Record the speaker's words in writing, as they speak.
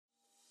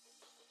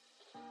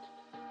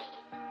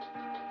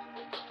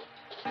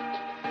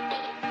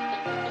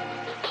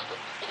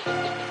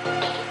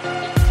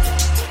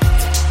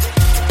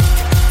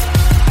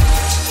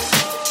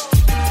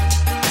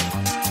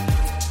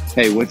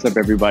Hey, what's up,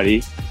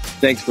 everybody?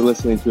 Thanks for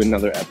listening to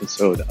another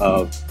episode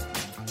of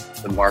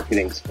the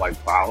Marketing Swipe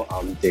File.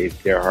 I'm Dave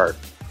Gerhardt.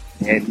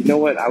 And you know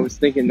what? I was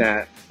thinking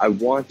that I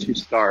want to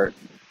start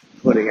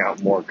putting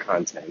out more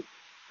content.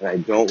 And I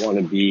don't want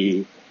to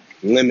be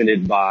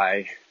limited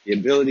by the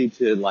ability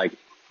to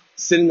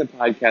sit in the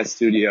podcast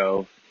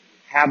studio,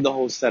 have the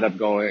whole setup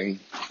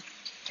going,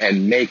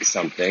 and make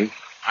something.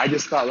 I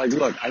just thought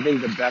look, I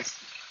think the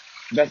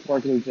best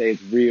marketing today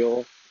is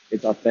real,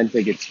 it's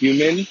authentic, it's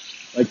human.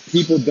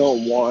 People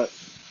don't want,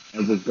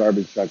 as this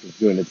garbage truck is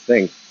doing its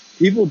thing,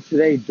 people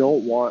today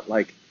don't want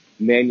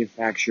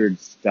manufactured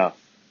stuff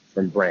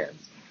from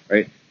brands,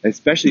 right? And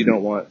especially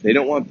they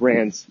don't want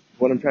brands.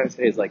 What I'm trying to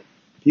say is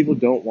people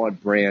don't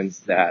want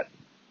brands that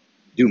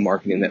do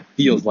marketing that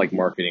feels like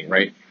marketing,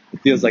 right?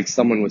 It feels like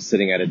someone was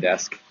sitting at a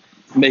desk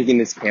making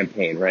this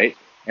campaign, right?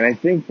 And I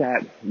think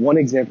that one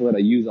example that I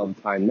use all the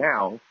time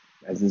now,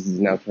 as this is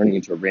now turning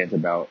into a rant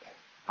about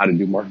how to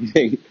do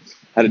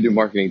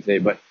marketing today,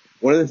 but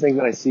one of the things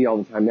that I see all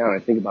the time now and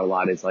I think about a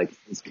lot is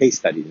case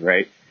studies,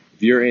 right?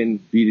 If you're in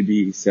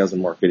B2B sales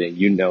and marketing,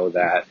 you know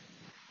that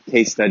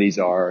case studies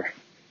are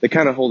the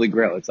kind of holy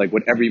grail. It's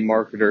what every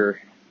marketer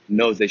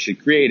knows they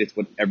should create. It's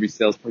what every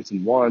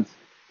salesperson wants.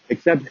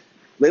 Except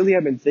lately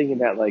I've been thinking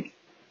that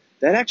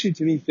that actually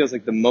to me feels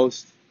like the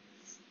most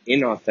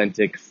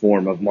inauthentic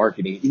form of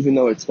marketing, even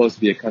though it's supposed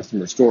to be a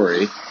customer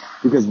story.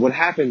 Because what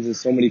happens is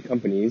so many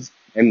companies,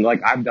 and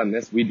I've done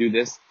this, we do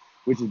this,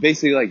 which is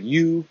basically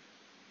you,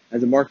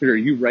 as a marketer,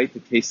 you write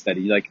the case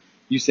study.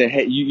 You say,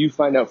 hey, you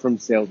find out from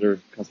sales or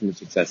customer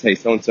success, hey,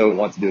 so-and-so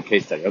wants to do a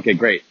case study. Okay,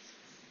 great.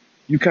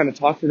 You kind of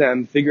talk to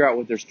them, figure out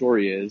what their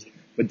story is,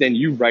 but then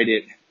you write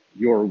it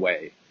your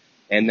way.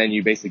 And then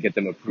you basically get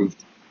them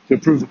approved to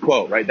approve the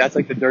quote, right? That's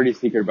the dirty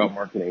secret about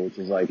marketing, which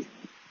is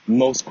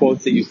most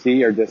quotes that you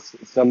see are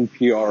just some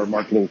PR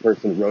marketing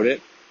person wrote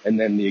it, and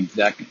then the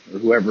exec or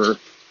whoever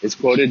is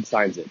quoted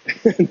signs it.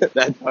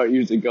 That's how it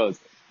usually goes.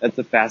 That's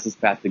the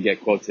fastest path to get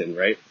quotes in,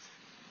 right?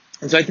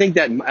 And so I think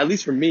that, at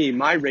least for me,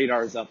 my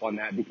radar is up on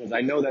that because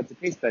I know that's a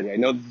case study. I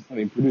know this is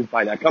something produced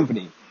by that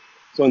company.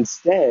 So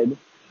instead,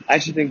 I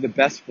actually think the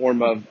best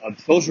form of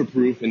social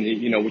proof, and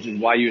which is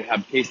why you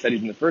have case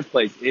studies in the first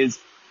place, is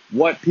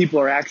what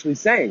people are actually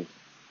saying.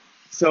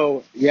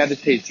 So we have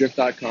this page,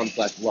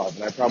 drift.com/love,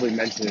 and I probably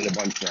mentioned it a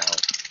bunch now.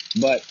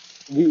 But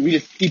we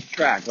just keep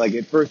track.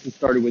 At first it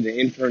started with an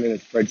intern in a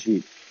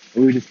spreadsheet,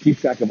 and we would just keep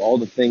track of all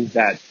the things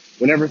that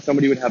whenever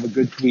somebody would have a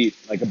good tweet,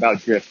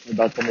 about Drift,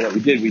 about something that we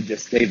did, we'd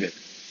just save it.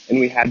 And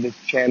we had this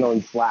channel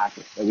in Slack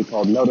that we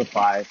called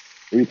Notify,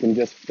 where you can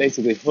just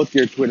basically hook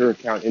your Twitter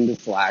account into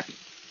Slack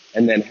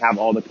and then have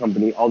all the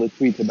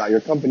tweets about your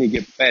company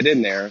get fed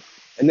in there.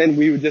 And then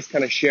we would just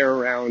kind of share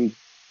around,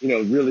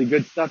 really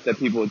good stuff that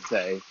people would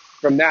say.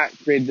 From that,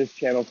 created this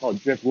channel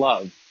called Drift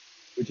Love,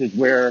 which is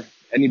where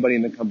anybody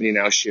in the company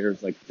now shares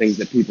things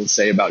that people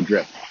say about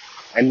Drift.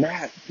 And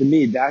that, to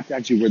me, that's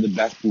actually where the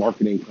best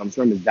marketing comes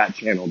from, is that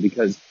channel.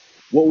 Because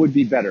what would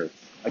be better?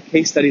 A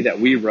case study that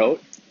we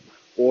wrote,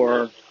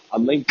 or a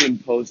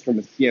LinkedIn post from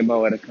a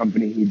CMO at a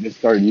company who just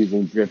started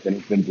using Drift and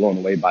has been blown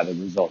away by the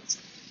results?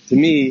 To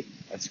me,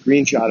 a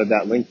screenshot of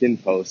that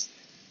LinkedIn post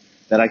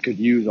that I could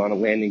use on a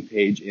landing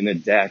page, in a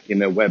deck, in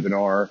a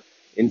webinar,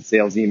 in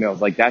sales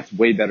emails, that's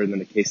way better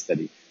than a case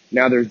study.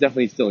 Now, there's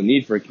definitely still a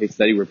need for a case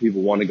study where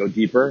people want to go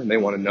deeper and they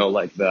want to know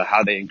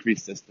how they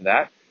increase this to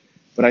that.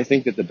 But I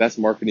think that the best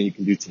marketing you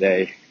can do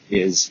today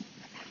is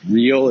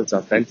real, it's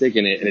authentic,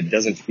 and it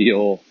doesn't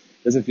feel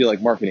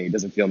like marketing. It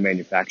doesn't feel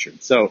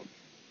manufactured. So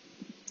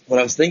what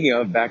I was thinking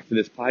of back to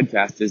this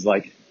podcast is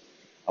I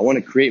want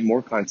to create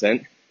more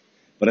content,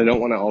 but I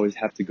don't want to always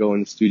have to go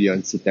in the studio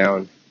and sit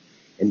down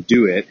and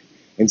do it.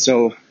 And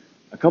so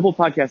a couple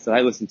podcasts that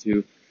I listen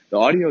to, the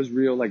audio is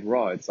real,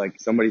 raw. It's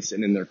somebody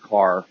sitting in their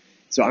car.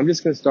 So I'm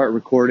just going to start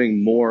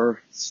recording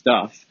more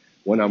stuff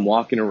when I'm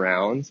walking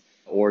around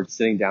or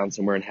sitting down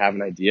somewhere and have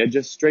an idea,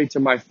 just straight to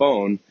my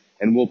phone,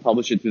 and we'll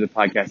publish it through the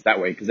podcast that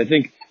way. Because I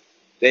think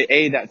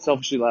that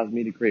selfishly allows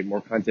me to create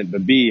more content,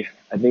 but B,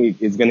 I think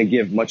it's going to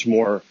give much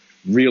more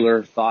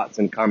realer thoughts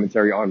and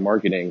commentary on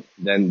marketing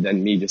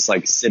than me just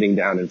sitting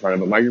down in front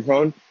of a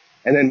microphone.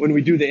 And then when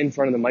we do the in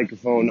front of the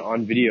microphone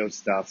on video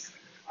stuff,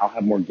 I'll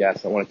have more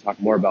guests. I want to talk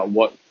more about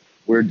what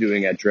we're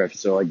doing at Drift.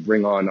 So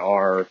bring on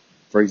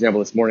for example,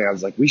 this morning I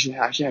was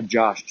I should have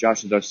Josh.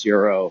 Josh is our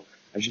CRO.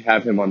 I should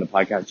have him on the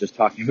podcast just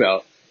talking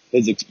about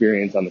his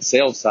experience on the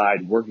sales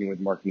side, working with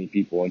marketing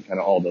people and kind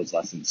of all those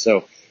lessons.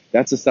 So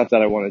that's the stuff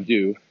that I want to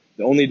do.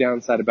 The only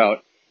downside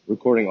about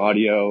recording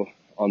audio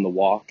on the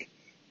walk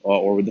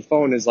or with the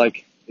phone is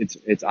it's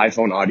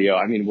iPhone audio.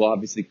 I mean,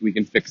 obviously we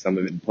can fix some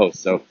of it in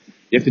post. So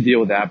you have to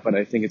deal with that, but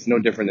I think it's no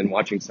different than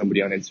watching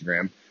somebody on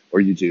Instagram or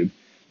YouTube.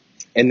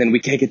 And then we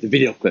can't get the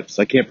video clips.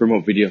 So I can't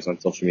promote videos on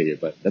social media,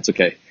 but that's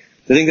okay.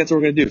 So I think that's what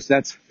we're going to do. So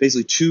that's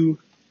basically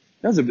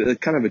that was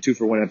kind of a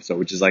 2-for-1 episode,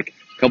 which is a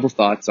couple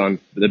thoughts on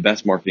the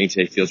best marketing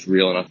today feels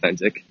real and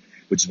authentic,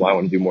 which is why I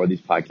want to do more of these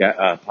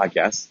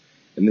podcasts.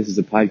 And this is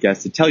a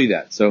podcast to tell you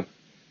that. So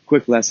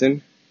quick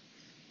lesson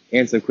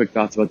and some quick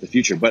thoughts about the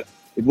future. But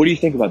What do you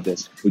think about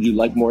this? Would you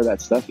like more of that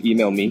stuff?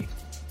 Email me,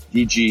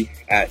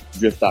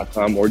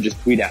 dg@drift.com, or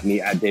just tweet at me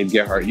at Dave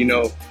Gerhardt. You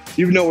know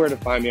where to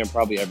find me. I'm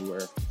probably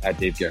everywhere at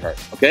Dave Gerhardt.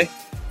 Okay?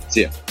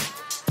 See ya.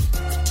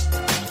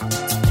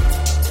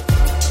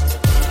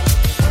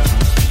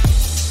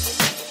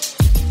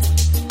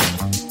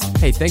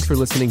 Hey, thanks for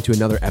listening to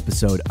another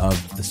episode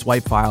of The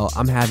Swipe File.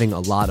 I'm having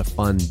a lot of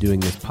fun doing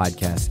this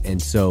podcast,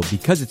 and so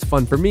because it's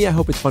fun for me, I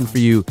hope it's fun for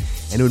you,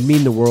 and it would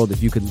mean the world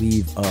if you could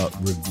leave a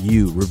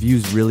review.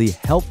 Reviews really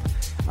help,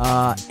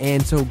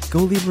 and so go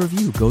leave a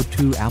review. Go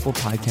to Apple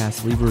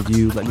Podcasts, leave a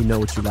review, let me know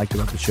what you liked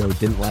about the show,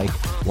 didn't like,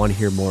 want to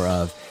hear more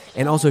of.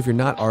 And also, if you're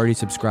not already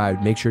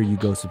subscribed, make sure you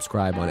go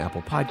subscribe on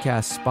Apple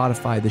Podcasts,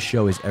 Spotify. The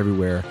show is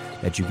everywhere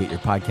that you get your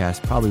podcasts,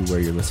 probably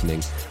where you're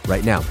listening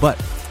right now. But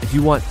if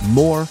you want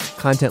more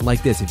content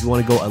like this, if you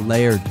want to go a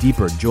layer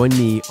deeper, join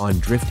me on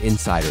Drift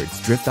Insider. It's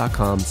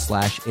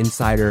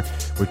drift.com/insider.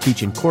 We're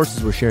teaching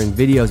courses, we're sharing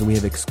videos, and we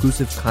have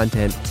exclusive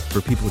content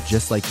for people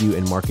just like you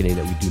in marketing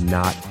that we do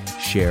not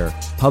share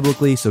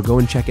publicly. So go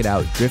and check it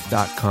out,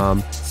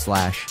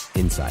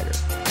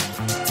 drift.com/insider.